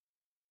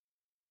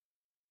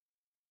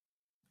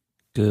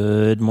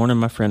Good morning,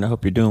 my friend. I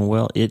hope you're doing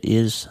well. It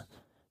is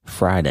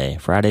Friday,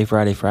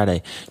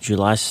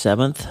 July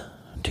 7th,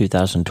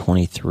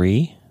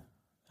 2023.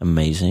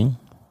 Amazing.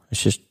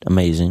 It's just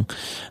amazing.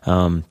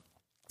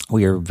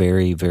 We are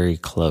very, very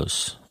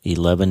close.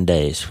 11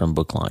 days from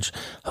book launch.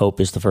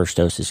 Hope is the First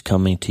Dose is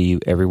coming to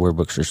you everywhere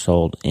books are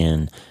sold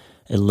in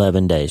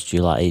 11 days,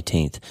 July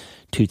 18th.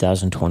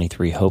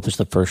 2023. Hope is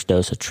the First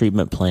Dose, a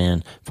treatment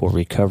plan for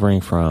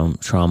recovering from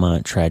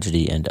trauma,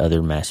 tragedy, and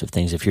other massive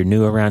things. If you're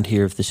new around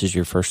here, if this is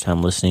your first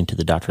time listening to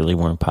the Dr. Lee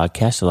Warren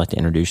podcast, I'd like to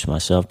introduce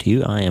myself to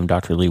you. I am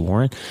Dr. Lee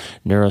Warren,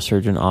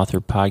 neurosurgeon,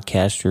 author,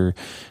 podcaster,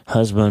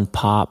 husband,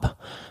 pop,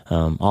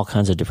 all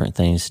kinds of different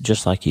things,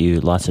 just like you,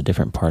 lots of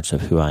different parts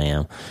of who I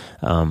am.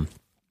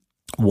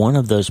 One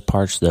of those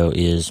parts, though,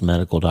 is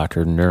medical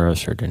doctor,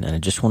 neurosurgeon,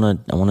 and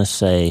I want to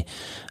say,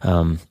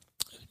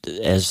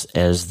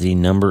 as the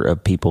number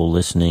of people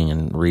listening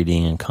and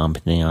reading and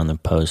commenting on the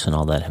posts and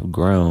all that have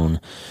grown,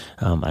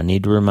 I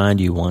need to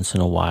remind you once in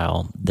a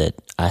while that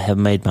I have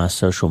made my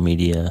social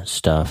media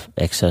stuff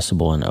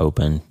accessible and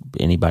open.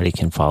 Anybody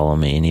can follow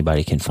me.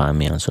 Anybody can find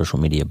me on social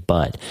media,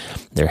 but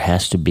there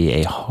has to be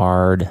a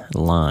hard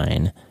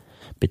line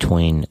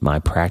between my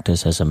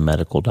practice as a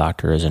medical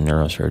doctor, as a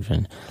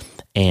neurosurgeon,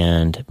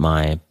 and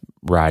my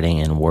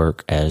writing and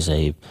work as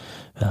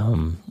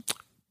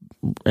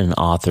an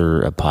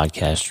author, a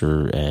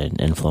podcaster, an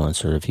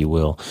influencer, if you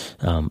will,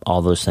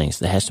 all those things.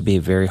 There has to be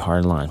a very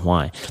hard line.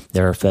 Why?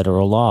 There are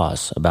federal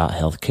laws about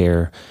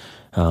healthcare.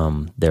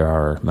 There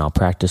are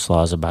malpractice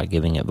laws about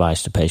giving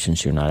advice to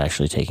patients you're not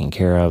actually taking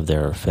care of.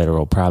 There are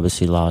federal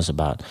privacy laws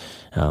about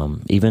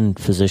even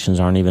physicians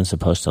aren't even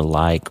supposed to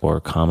like or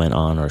comment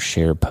on or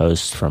share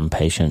posts from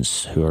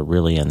patients who are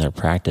really in their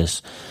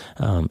practice.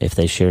 If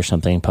they share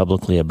something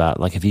publicly about,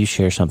 like if you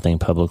share something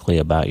publicly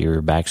about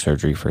your back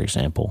surgery, for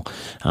example,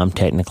 I'm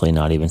technically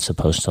not even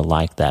supposed to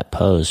like that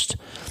post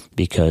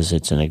because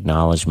it's an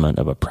acknowledgement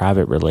of a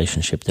private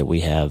relationship that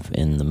we have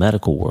in the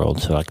medical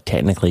world. So I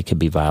technically could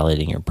be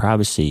violating your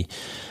privacy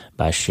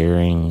by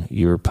sharing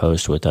your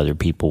post with other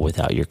people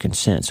without your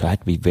consent. So I have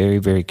to be very,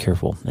 very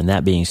careful. And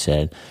that being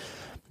said,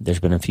 there's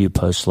been a few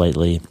posts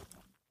lately,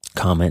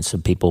 comments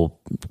of people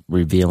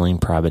revealing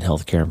private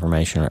healthcare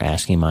information or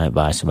asking my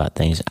advice about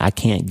things. I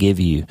can't give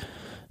you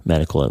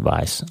medical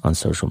advice on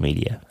social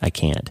media. I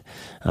can't.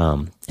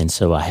 And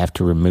so I have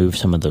to remove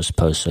some of those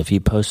posts. So if you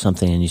post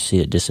something and you see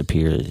it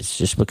disappear, it's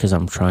just because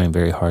I'm trying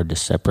very hard to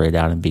separate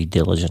out and be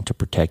diligent to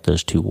protect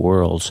those two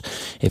worlds.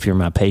 If you're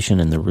my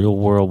patient in the real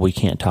world, we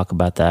can't talk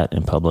about that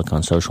in public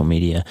on social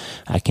media.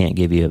 I can't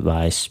give you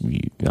advice.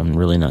 I'm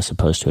really not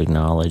supposed to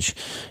acknowledge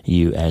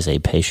you as a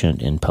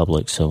patient in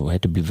public. So I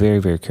have to be very,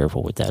 very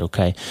careful with that.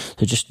 Okay.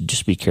 So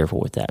just be careful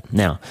with that.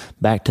 Now,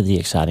 back to the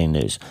exciting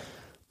news.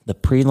 The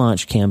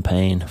pre-launch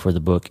campaign for the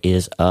book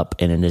is up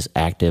and it is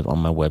active on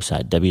my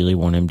website.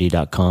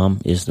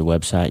 wleewarrenmd.com is the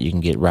website. You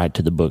can get right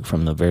to the book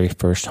from the very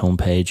first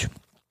homepage,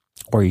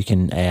 or you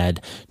can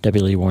add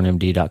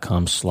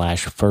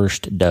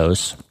wleewarrenmd.com/first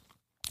dose.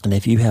 And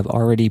if you have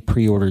already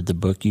pre-ordered the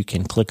book, you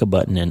can click a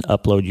button and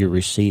upload your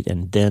receipt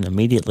and then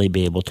immediately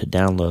be able to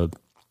download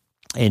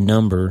a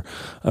number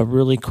of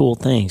really cool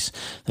things.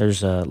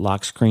 There's a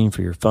lock screen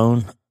for your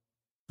phone.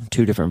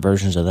 2 different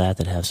versions of that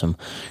have some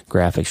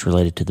graphics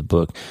related to the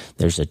book.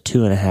 There's a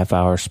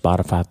 2.5-hour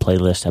Spotify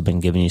playlist. I've been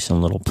giving you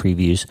some little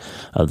previews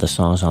of the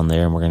songs on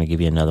there, and we're going to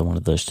give you another one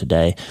of those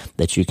today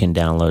that you can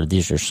download.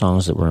 These are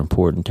songs that were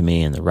important to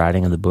me in the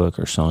writing of the book,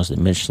 or songs that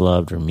Mitch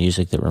loved, or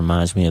music that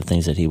reminds me of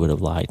things that he would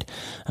have liked.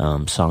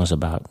 Songs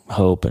about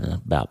hope and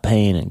about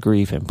pain and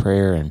grief and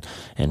prayer and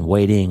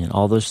waiting, and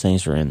all those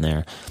things are in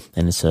there.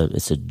 And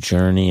it's a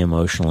journey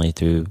emotionally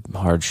through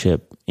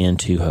hardship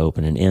into hope,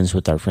 and it ends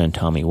with our friend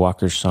Tommy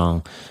Walker's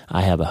song,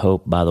 I Have a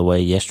Hope. By the way,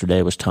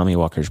 yesterday was Tommy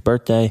Walker's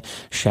birthday.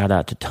 Shout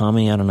out to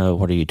Tommy. I don't know,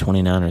 what are you,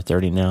 29 or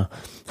 30 now?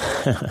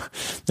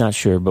 Not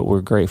sure, but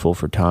we're grateful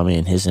for Tommy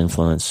and his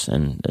influence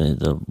and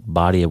the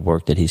body of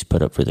work that he's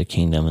put up for the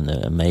kingdom and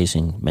the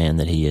amazing man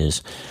that he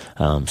is.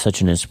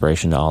 Such an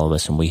inspiration to all of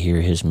us, and we hear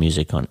his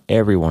music on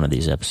every one of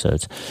these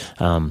episodes.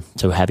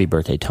 So happy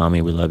birthday,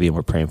 Tommy. We love you and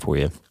we're praying for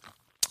you.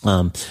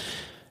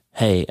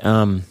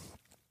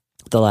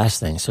 The last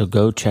thing, so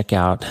go check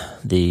out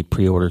the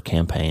pre-order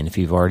campaign. If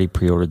you've already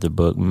pre-ordered the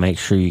book, make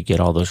sure you get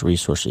all those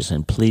resources.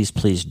 And please,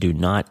 please do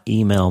not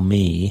email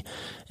me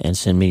and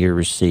send me your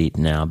receipt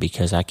now,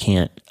 because I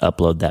can't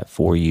upload that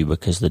for you,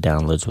 because the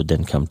downloads would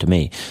then come to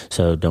me.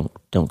 So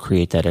don't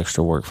create that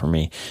extra work for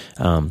me.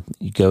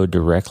 You go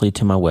directly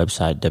to my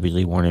website,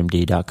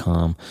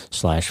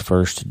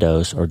 wleewarrenmd.com/first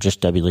dose, or just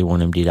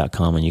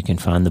wleewarrenmd.com, and you can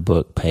find the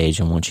book page.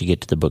 And once you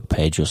get to the book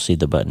page, you'll see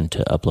the button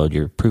to upload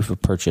your proof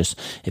of purchase.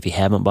 If you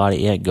haven't bought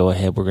it yet, go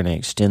ahead. We're going to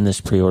extend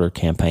this pre-order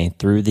campaign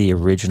through the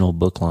original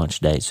book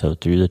launch date, so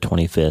through the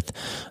 25th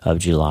of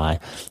July,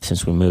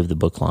 since we moved the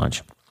book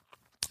launch.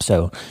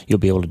 So you'll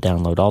be able to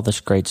download all this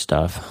great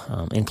stuff,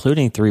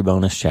 including 3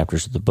 bonus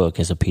chapters of the book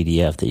as a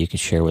PDF that you can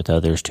share with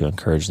others to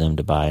encourage them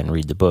to buy and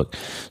read the book.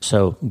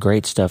 So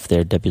great stuff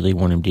there,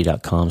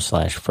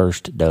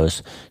 wlee1md.com/first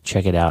dose.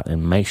 Check it out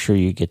and make sure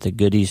you get the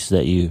goodies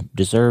that you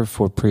deserve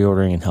for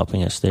pre-ordering and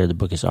helping us there. The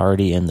book is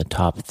already in the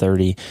top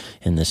 30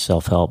 in the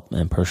self-help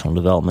and personal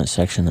development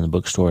section in the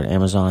bookstore at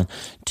Amazon,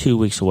 2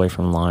 weeks away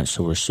from launch.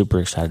 So we're super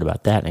excited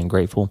about that and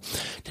grateful.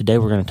 Today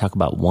we're going to talk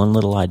about one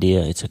little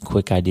idea. It's a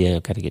quick idea.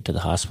 I've got to get to the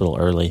hospital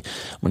early.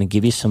 I'm going to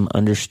give you some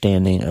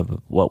understanding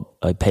of what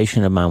a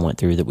patient of mine went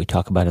through that we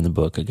talk about in the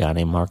book, a guy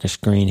named Marcus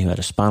Green who had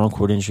a spinal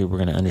cord injury. We're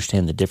going to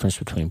understand the difference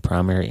between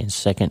primary and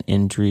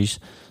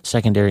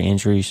secondary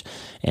injuries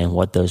and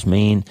what those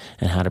mean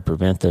and how to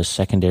prevent those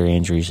secondary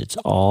injuries. It's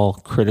all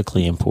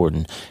critically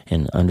important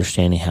in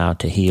understanding how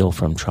to heal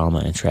from trauma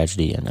and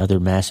tragedy and other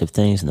massive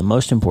things. And the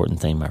most important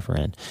thing, my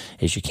friend,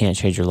 is you can't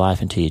change your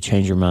life until you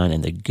change your mind.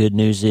 And the good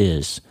news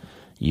is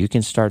you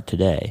can start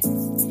today.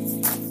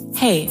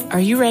 Hey, are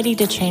you ready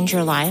to change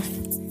your life?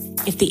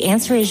 If the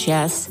answer is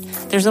yes,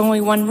 there's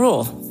only one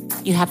rule.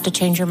 You have to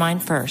change your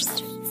mind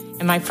first.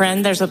 And my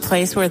friend, there's a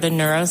place where the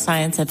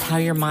neuroscience of how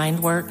your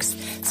mind works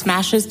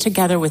smashes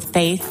together with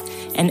faith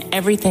and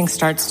everything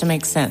starts to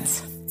make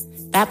sense.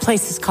 That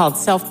place is called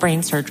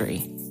self-brain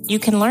surgery. You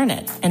can learn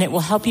it and it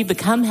will help you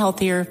become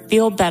healthier,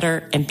 feel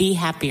better, and be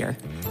happier.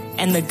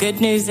 And the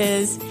good news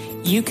is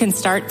you can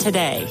start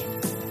today.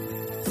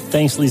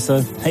 Thanks,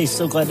 Lisa. Hey,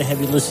 so glad to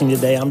have you listening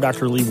today. I'm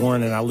Dr. Lee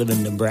Warren, and I live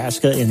in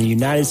Nebraska in the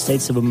United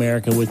States of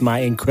America with my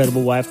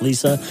incredible wife,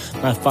 Lisa,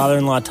 my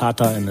father-in-law,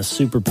 Tata, and the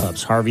super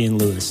pups, Harvey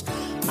and Lewis.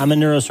 I'm a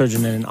neurosurgeon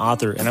and an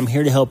author, and I'm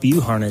here to help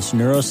you harness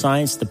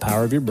neuroscience, the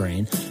power of your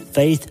brain,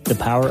 faith, the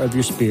power of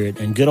your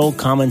spirit, and good old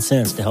common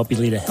sense to help you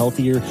lead a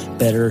healthier,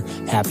 better,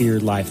 happier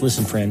life.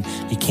 Listen, friend,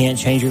 you can't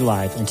change your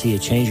life until you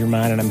change your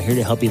mind, and I'm here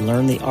to help you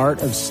learn the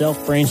art of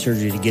self-brain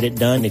surgery to get it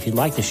done. If you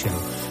like the show,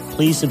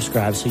 please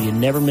subscribe so you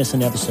never miss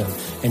an episode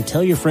and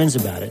tell your friends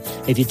about it.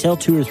 If you tell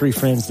 2 or 3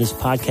 friends this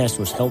podcast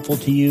was helpful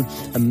to you,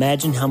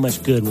 imagine how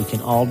much good we can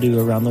all do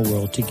around the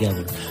world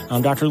together.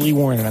 I'm Dr. Lee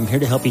Warren, and I'm here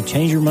to help you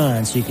change your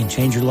mind so you can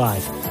change your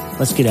life.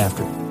 Let's get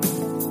after it.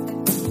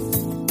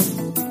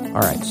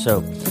 All right,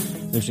 so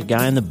there's a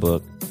guy in the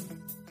book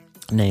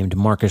named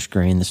Marcus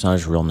Green. That's not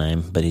his real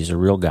name, but he's a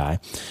real guy.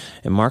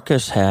 And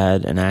Marcus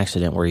had an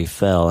accident where he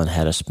fell and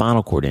had a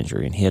spinal cord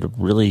injury. And he had a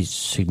really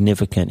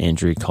significant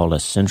injury called a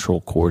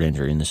central cord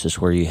injury. And this is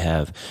where you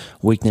have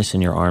weakness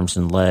in your arms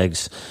and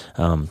legs.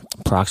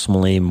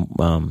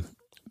 Proximally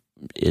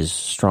is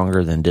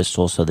stronger than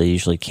distal, so they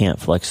usually can't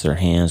flex their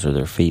hands or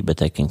their feet, but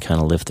they can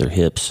kind of lift their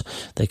hips.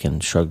 They can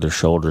shrug their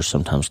shoulders,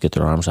 sometimes get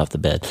their arms off the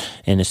bed.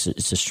 And it's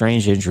a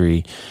strange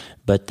injury.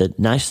 But the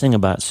nice thing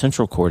about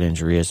central cord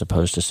injury, as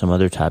opposed to some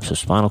other types of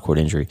spinal cord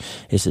injury,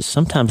 is that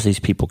sometimes these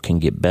people can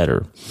get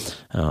better.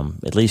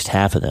 At least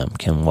half of them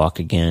can walk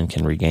again,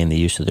 can regain the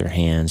use of their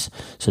hands.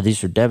 So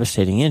these are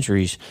devastating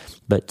injuries,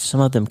 but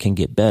some of them can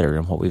get better.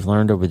 And what we've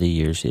learned over the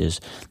years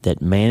is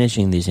that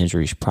managing these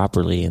injuries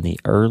properly in the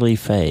early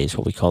phase,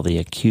 what we call the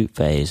acute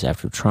phase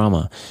after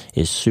trauma,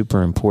 is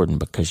super important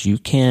because you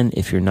can,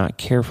 if you're not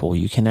careful,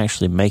 you can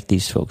actually make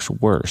these folks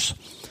worse.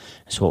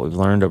 So what we've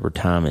learned over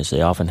time is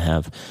they often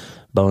have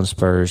bone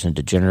spurs and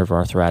degenerative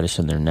arthritis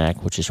in their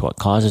neck, which is what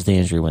causes the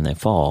injury when they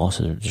fall.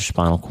 So their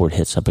spinal cord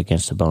hits up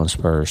against a bone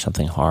spur or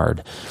something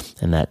hard,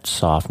 and that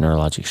soft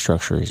neurologic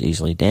structure is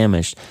easily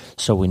damaged.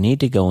 So we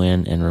need to go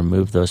in and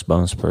remove those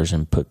bone spurs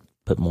and put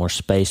more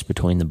space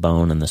between the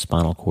bone and the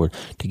spinal cord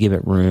to give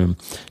it room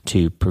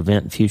to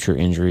prevent future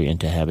injury and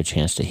to have a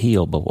chance to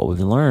heal. But what we've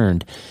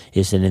learned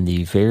is that in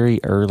the very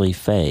early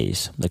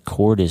phase, the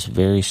cord is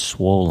very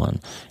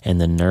swollen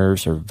and the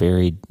nerves are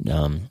very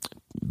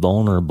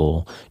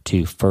vulnerable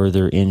to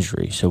further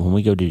injury. So when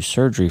we go do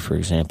surgery, for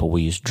example,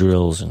 we use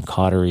drills and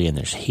cautery, and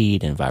there's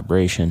heat and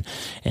vibration,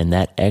 and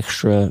that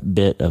extra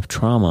bit of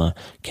trauma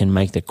can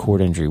make the cord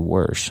injury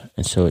worse.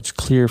 And so it's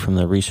clear from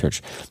the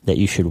research that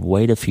you should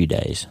wait a few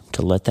days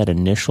to let that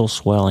initial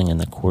swelling in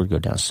the cord go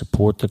down,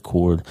 support the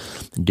cord,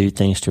 do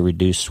things to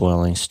reduce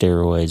swelling,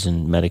 steroids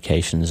and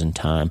medications and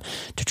time,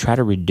 to try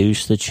to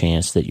reduce the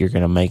chance that you're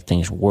going to make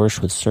things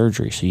worse with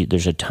surgery. So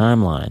there's a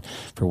timeline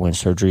for when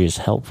surgery is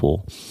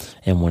helpful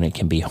and when it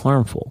can be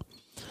harmful.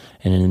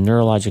 And in the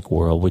neurologic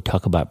world, we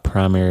talk about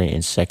primary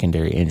and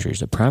secondary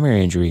injuries. The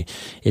primary injury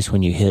is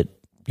when you hit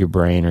your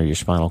brain or your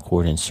spinal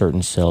cord and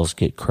certain cells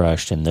get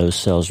crushed and those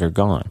cells are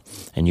gone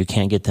and you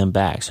can't get them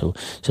back. So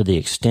the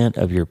extent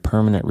of your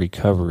permanent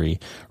recovery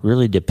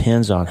really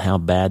depends on how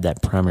bad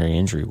that primary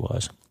injury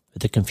was.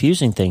 But the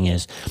confusing thing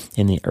is,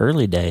 in the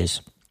early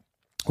days,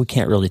 we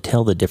can't really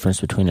tell the difference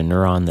between a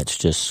neuron that's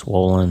just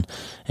swollen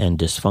and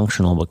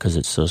dysfunctional because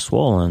it's so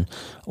swollen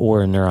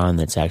or a neuron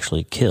that's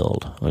actually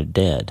killed or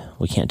dead.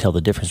 We can't tell the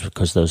difference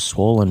because those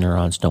swollen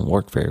neurons don't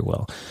work very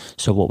well.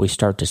 So what we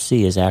start to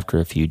see is after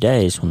a few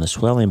days, when the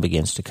swelling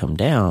begins to come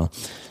down,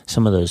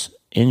 some of those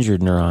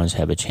injured neurons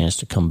have a chance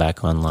to come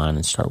back online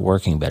and start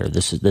working better.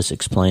 This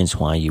explains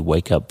why you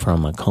wake up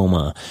from a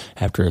coma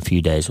after a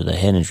few days with a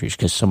head injury,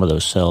 because some of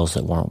those cells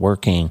that weren't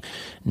working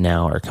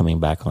now are coming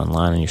back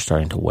online and you're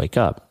starting to wake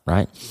up,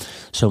 right?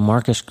 So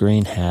Marcus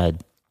Green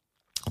had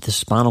this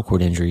spinal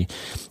cord injury,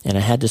 and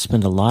I had to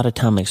spend a lot of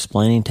time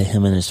explaining to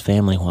him and his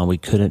family why we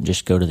couldn't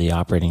just go to the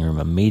operating room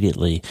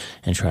immediately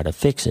and try to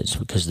fix it. It's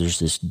because there's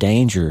this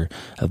danger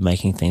of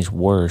making things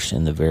worse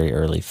in the very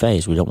early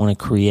phase. We don't want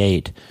to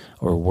create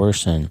or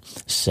worsen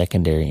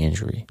secondary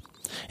injury.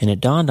 And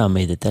it dawned on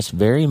me that that's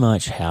very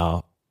much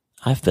how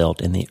I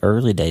felt in the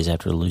early days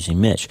after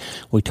losing Mitch.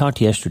 We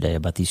talked yesterday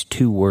about these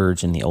two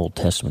words in the Old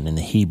Testament, in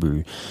the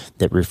Hebrew,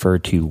 that refer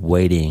to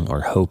waiting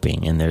or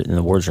hoping. And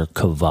the words are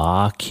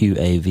kavah,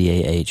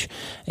 Q-A-V-A-H,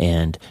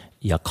 and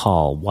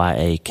yakal,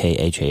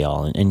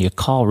 Y-A-K-H-A-L. And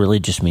yakal really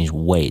just means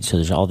wait. So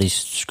there's all these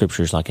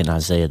scriptures like in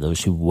Isaiah,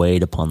 those who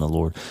wait upon the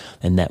Lord.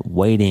 And that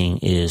waiting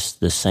is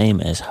the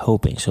same as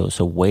hoping.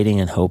 So waiting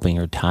and hoping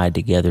are tied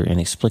together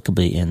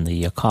inexplicably in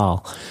the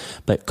yakal.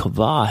 But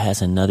kavah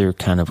has another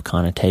kind of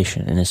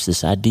connotation, and it's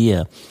this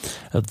idea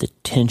of the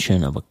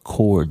tension of a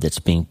cord that's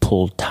being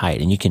pulled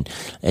tight. And you can,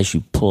 as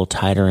you pull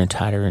tighter and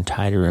tighter and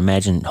tighter,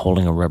 imagine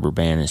holding a rubber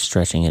band and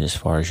stretching it as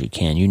far as you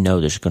can. You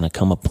know there's going to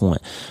come a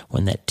point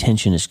when that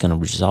tension is going to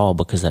resolve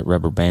because that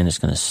rubber band is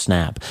going to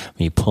snap.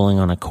 When you're pulling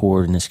on a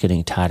cord and it's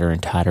getting tighter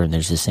and tighter, and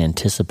there's this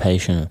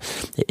anticipation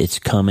of it's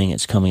coming,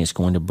 it's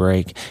going to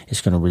break,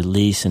 it's going to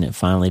release, and it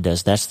finally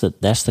does. That's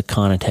the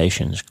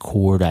connotation, this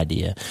cord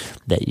idea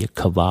that your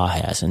kavah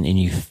has. And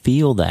you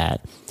feel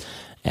that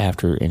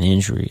after an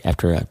injury,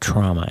 after a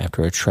trauma,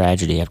 after a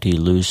tragedy, after you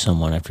lose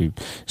someone, after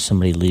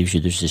somebody leaves you,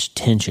 there's this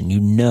tension.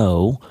 You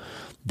know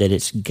that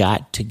it's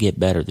got to get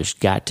better. There's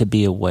got to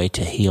be a way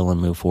to heal and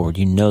move forward.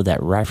 You know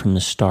that right from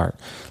the start,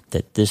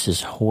 that this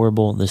is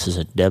horrible, this is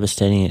a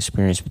devastating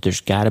experience, but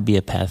there's got to be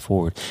a path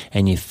forward.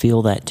 And you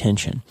feel that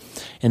tension.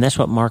 And that's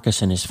what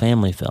Marcus and his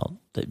family felt.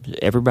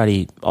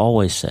 Everybody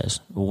always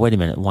says, well, wait a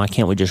minute, why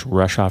can't we just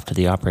rush off to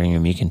the operating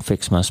room? You can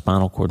fix my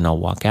spinal cord and I'll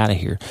walk out of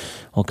here.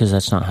 Well, because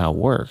that's not how it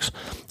works.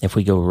 If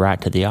we go right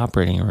to the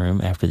operating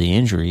room after the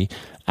injury,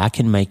 I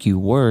can make you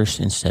worse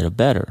instead of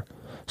better.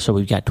 So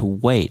we've got to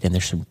wait, and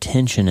there's some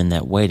tension in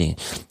that waiting.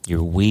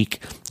 You're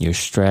weak, you're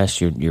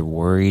stressed, you're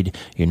worried,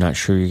 you're not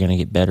sure you're going to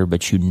get better,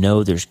 but you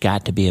know there's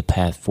got to be a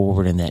path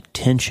forward, and that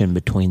tension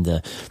between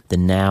the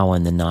now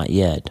and the not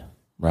yet,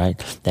 right?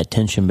 That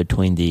tension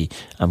between the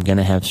I'm going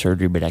to have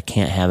surgery, but I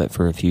can't have it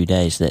for a few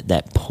days,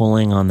 that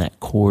pulling on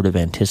that cord of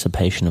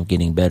anticipation of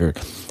getting better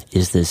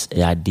is this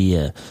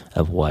idea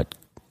of what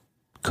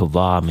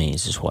kavah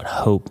means, is what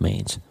hope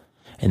means.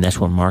 And that's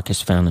where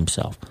Marcus found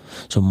himself.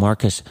 So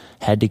Marcus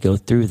had to go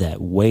through that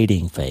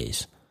waiting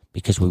phase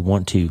because we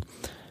want to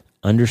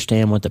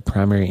understand what the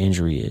primary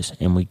injury is.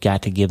 And we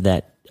got to give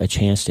that a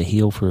chance to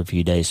heal for a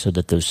few days so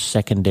that those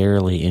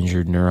secondarily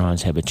injured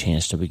neurons have a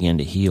chance to begin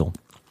to heal.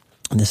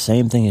 And the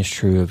same thing is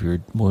true of your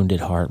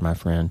wounded heart, my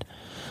friend.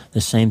 The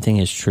same thing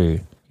is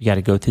true. You got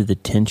to go through the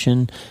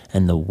tension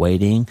and the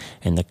waiting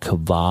and the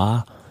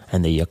kavah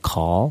and the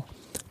yakal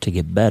to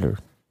get better.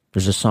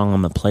 There's a song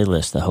on the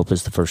playlist, the Hope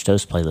is the First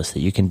Dose playlist,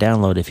 that you can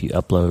download if you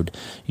upload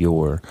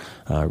your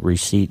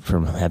receipt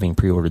from having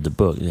pre-ordered the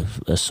book.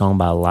 A song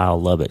by Lyle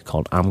Lovett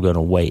called I'm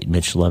Gonna Wait.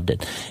 Mitch loved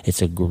it.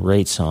 It's a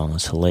great song.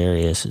 It's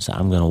hilarious.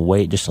 I'm Gonna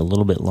Wait just a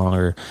little bit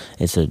longer.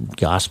 It's a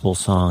gospel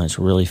song. It's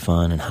really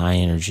fun and high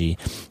energy.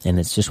 And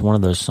it's just one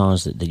of those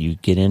songs that you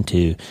get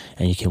into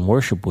and you can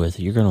worship with.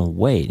 You're gonna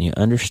wait. And you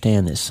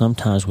understand that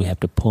sometimes we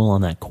have to pull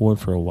on that cord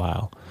for a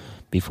while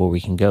before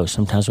we can go.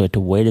 Sometimes we have to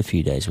wait a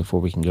few days before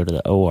we can go to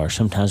the OR.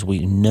 Sometimes we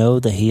know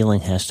the healing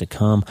has to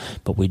come,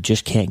 but we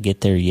just can't get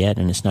there yet,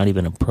 and it's not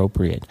even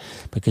appropriate.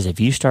 Because if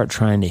you start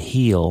trying to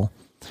heal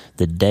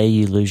the day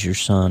you lose your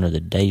son or the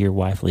day your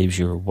wife leaves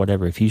you or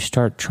whatever, if you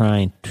start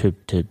trying to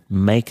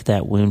make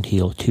that wound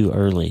heal too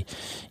early,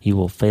 you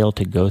will fail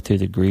to go through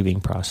the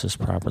grieving process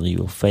properly. You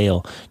will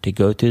fail to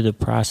go through the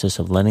process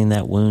of letting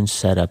that wound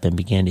set up and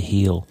begin to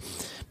heal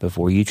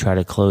before you try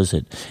to close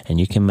it, and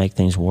you can make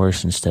things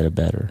worse instead of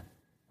better.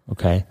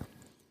 Okay?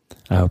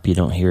 I hope you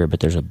don't hear it, but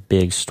there's a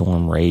big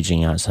storm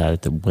raging outside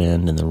with the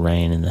wind and the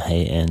rain and the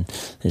hay, and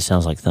it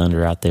sounds like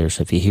thunder out there.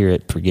 So if you hear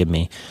it, forgive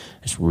me.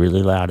 It's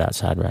really loud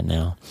outside right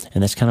now.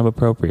 And that's kind of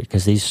appropriate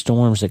because these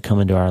storms that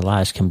come into our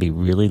lives can be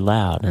really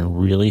loud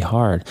and really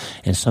hard.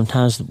 And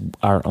sometimes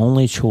our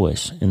only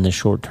choice in the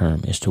short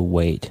term is to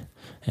wait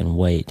and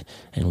wait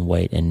and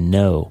wait and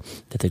know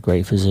that the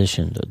great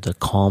physician, the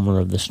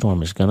calmer of the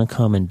storm, is going to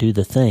come and do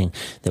the thing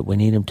that we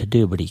need him to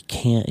do, but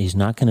he's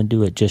not going to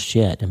do it just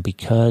yet. And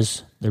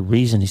because the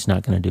reason he's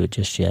not going to do it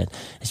just yet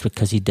is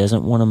because he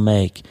doesn't want to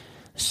make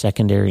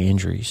secondary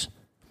injuries.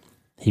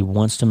 He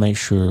wants to make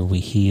sure we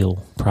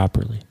heal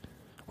properly.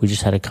 We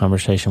just had a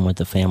conversation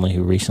with a family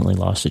who recently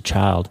lost a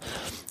child,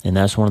 and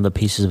that's one of the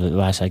pieces of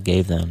advice I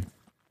gave them.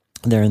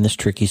 They're in this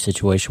tricky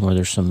situation where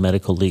there's some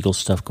medical legal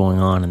stuff going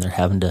on, and they're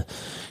having to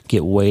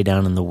get way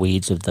down in the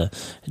weeds of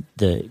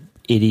the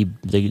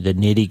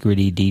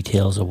nitty-gritty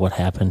details of what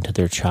happened to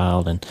their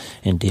child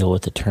and deal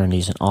with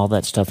attorneys and all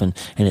that stuff. And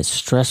it's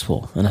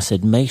stressful. And I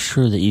said, make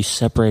sure that you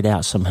separate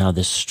out somehow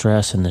this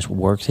stress and this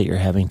work that you're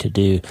having to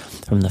do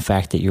from the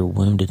fact that you're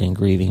wounded and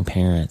grieving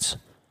parents.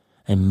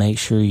 And make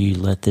sure you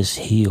let this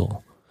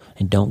heal.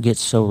 And don't get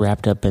so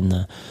wrapped up in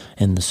the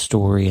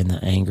story and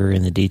the anger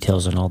and the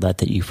details and all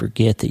that you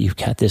forget that you've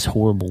got this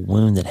horrible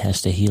wound that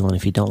has to heal. And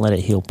if you don't let it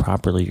heal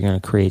properly, you're going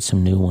to create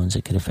some new ones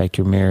that could affect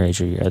your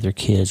marriage or your other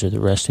kids or the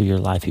rest of your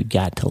life. You've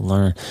got to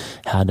learn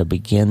how to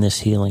begin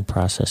this healing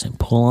process and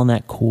pull on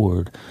that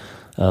cord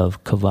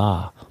of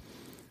kavah,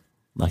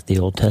 like the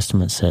Old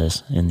Testament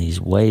says, in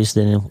these ways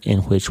that in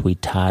which we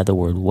tie the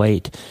word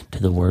wait to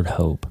the word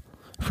hope.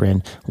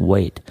 Friend,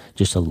 wait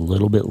just a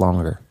little bit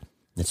longer.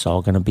 It's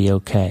all going to be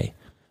okay.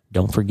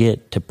 Don't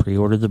forget to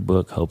pre-order the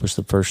book, Hope is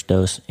the First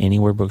Dose.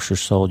 Anywhere books are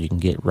sold, you can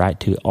get right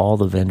to all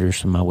the vendors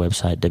from my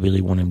website,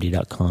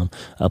 wlee1md.com.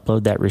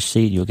 Upload that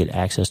receipt. You'll get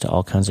access to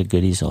all kinds of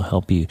goodies. They'll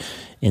help you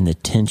in the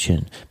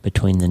tension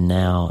between the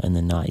now and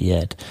the not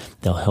yet.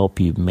 They'll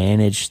help you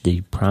manage the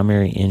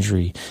primary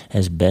injury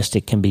as best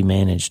it can be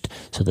managed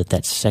so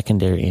that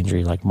secondary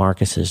injury, like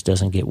Marcus's,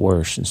 doesn't get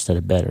worse instead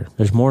of better.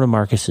 There's more to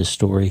Marcus's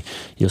story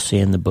you'll see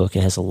in the book.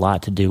 It has a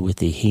lot to do with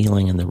the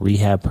healing and the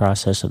rehab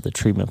process of the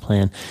treatment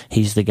plan.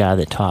 He's the guy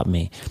that taught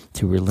me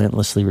to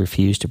relentlessly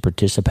refuse to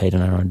participate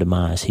in our own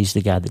demise. He's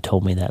the guy that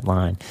told me that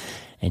line.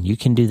 And you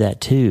can do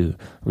that too.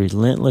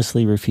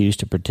 Relentlessly refuse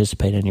to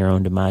participate in your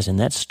own demise. And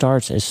that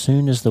starts as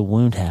soon as the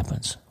wound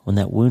happens. When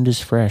that wound is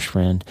fresh,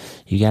 friend,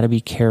 you got to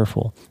be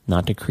careful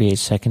not to create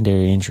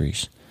secondary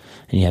injuries.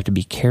 And you have to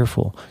be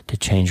careful to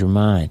change your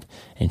mind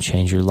and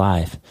change your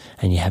life.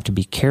 And you have to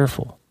be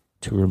careful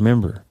to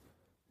remember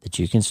that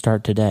you can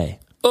start today.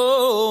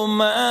 Oh,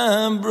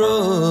 my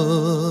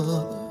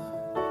brother,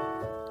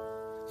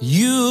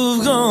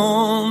 you've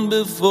gone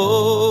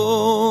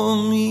before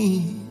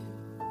me.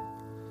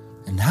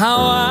 And how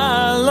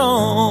I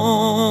long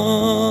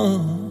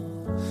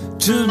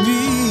to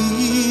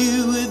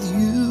be with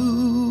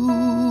you.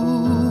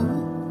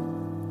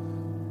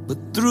 But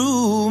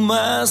through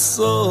my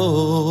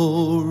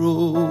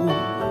sorrow,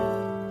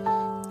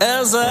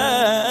 as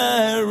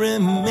I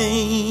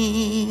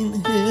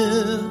remain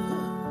here,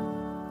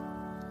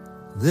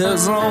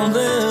 there's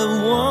only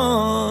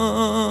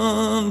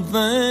one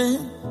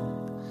thing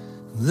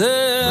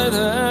that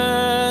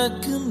I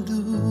can do.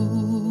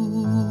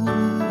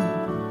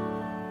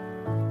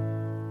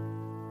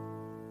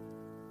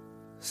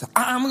 So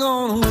I'm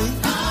gonna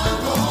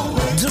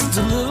wait just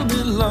a little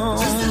bit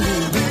longer.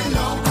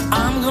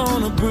 I'm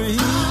gonna breathe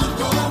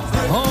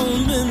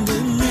on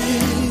bended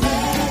knee.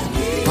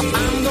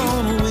 I'm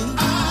gonna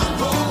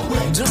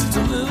wait just a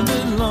little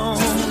bit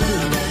longer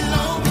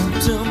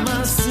until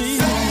my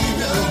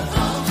Savior,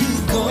 He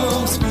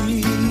comes for me.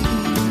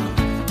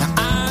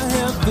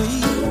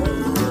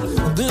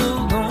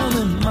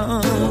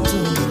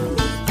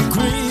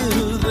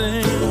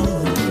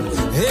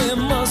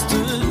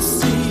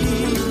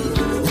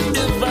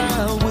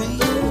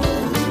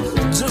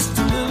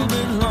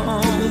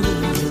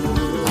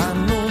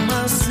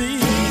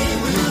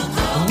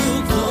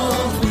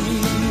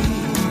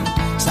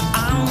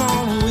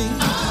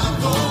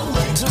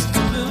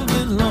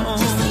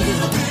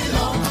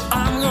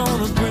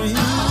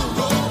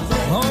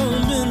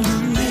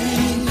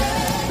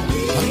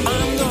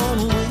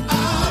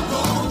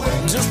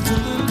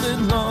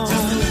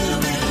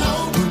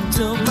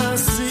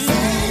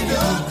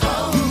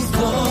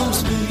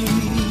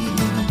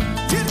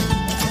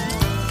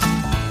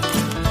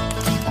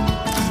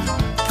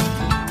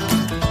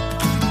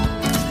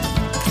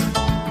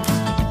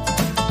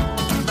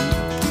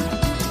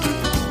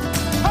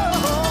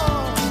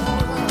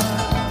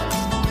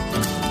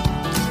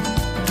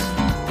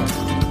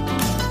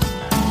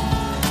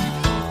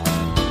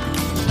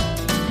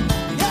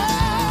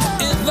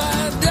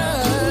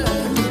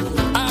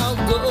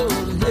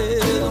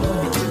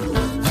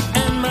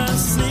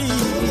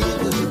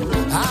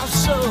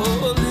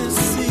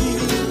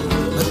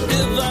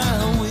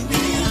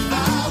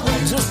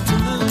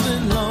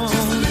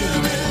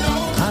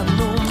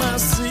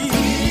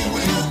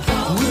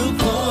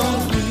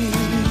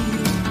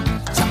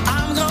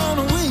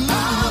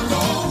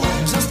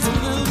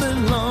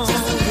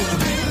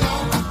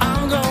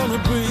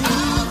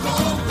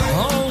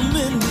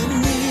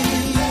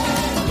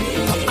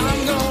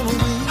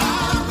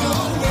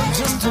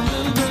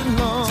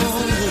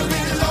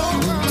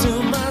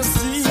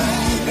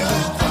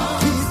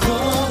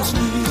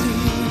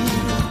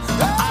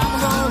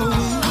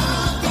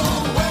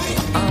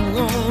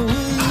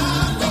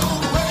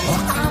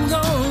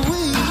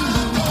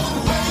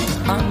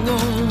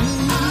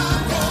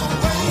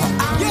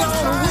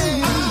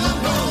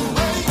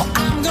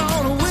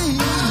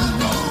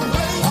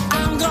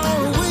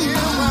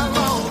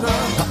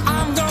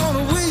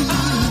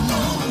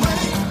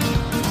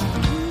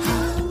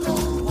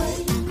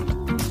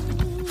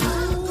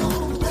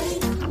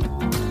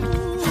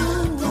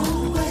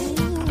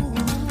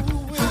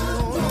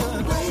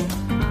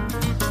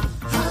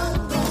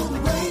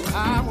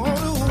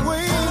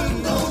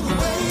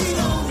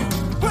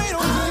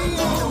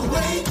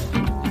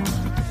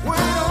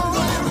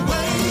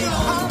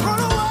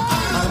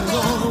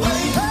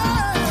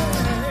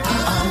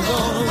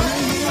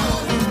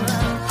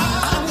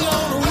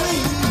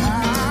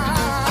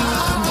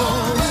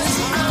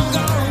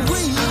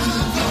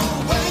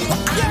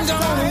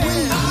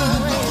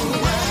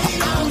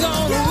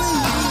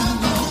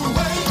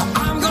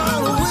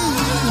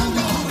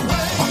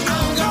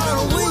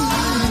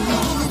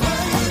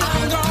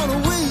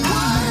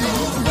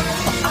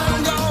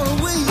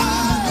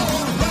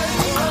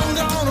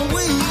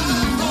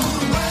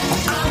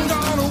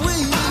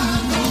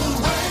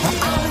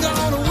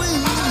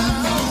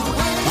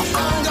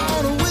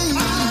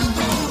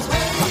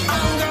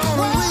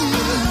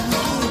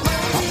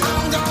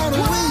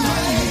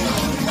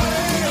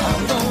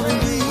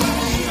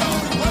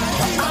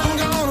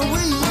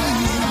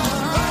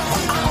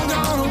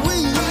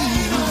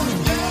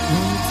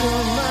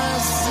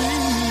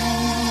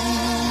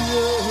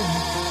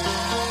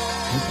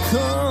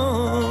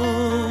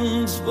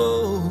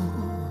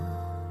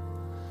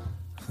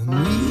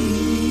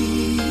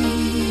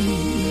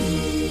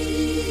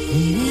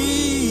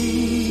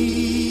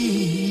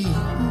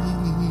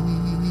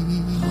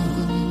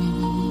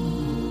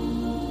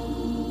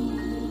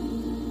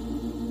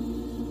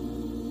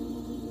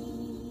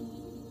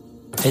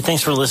 Hey,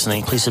 thanks for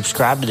listening. Please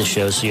subscribe to the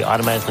show so you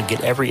automatically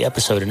get every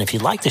episode. And if you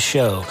like the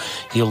show,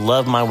 you'll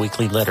love my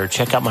weekly letter.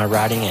 Check out my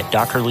writing at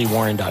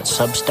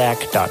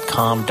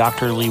drleewarren.substack.com,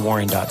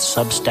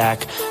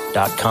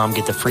 drleewarren.substack.com.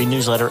 Get the free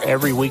newsletter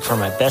every week for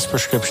my best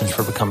prescriptions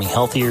for becoming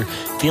healthier,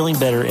 feeling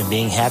better, and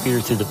being happier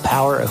through the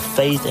power of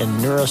faith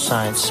and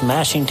neuroscience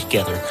smashing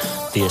together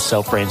via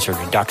self-brain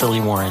surgery.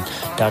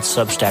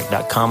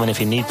 drleewarren.substack.com. And if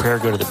you need prayer,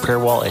 go to the prayer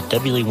wall at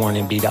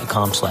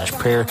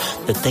wleewarrenmd.com/prayer.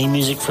 The theme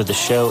music for the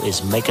show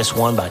is Make Us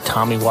One by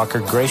Tommy Walker,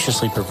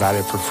 graciously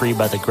provided for free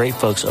by the great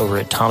folks over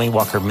at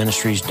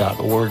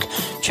TommyWalkerMinistries.org.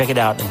 Check it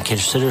out and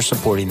consider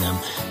supporting them.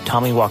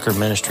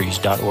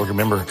 TommyWalkerMinistries.org.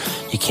 Remember,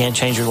 you can't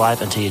change your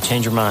life until you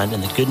change your mind,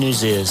 and the good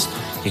news is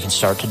you can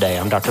start today.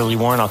 I'm Dr. Lee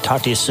Warren. I'll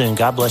talk to you soon.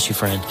 God bless you,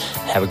 friend.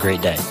 Have a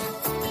great day.